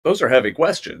those are heavy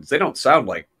questions. They don't sound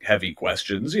like heavy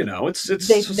questions, you know. It's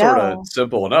They sort of know.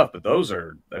 simple enough, but those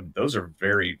are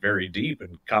very very deep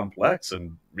and complex,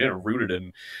 and rooted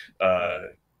in uh,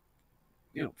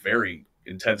 very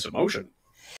intense emotion.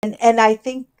 And I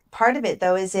think part of it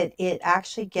though is it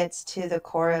actually gets to the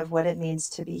core of what it means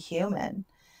to be human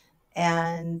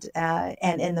and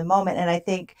in the moment. And I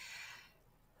think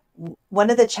one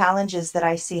of the challenges that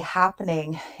I see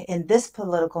happening in this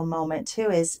political moment too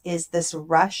is this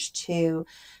rush to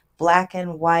black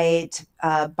and white,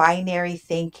 binary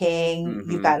thinking.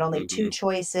 You've Hmm. got only two Hmm.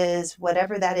 choices,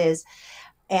 whatever that is.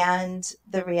 And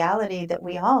the reality that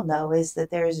we all know is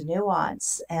that there's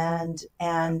nuance and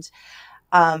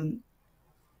um,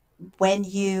 when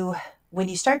you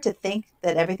start to think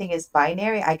that everything is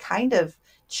binary, I kind of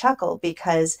chuckle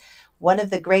because one of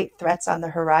the great threats on the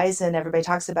horizon everybody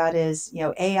talks about is,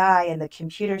 AI and the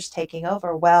computers taking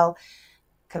over. Well,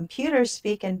 computers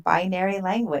speak in binary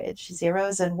language,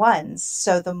 zeros and ones.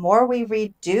 So the more we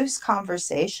reduce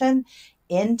conversation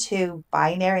into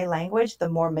binary language, the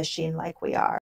more machine like we are.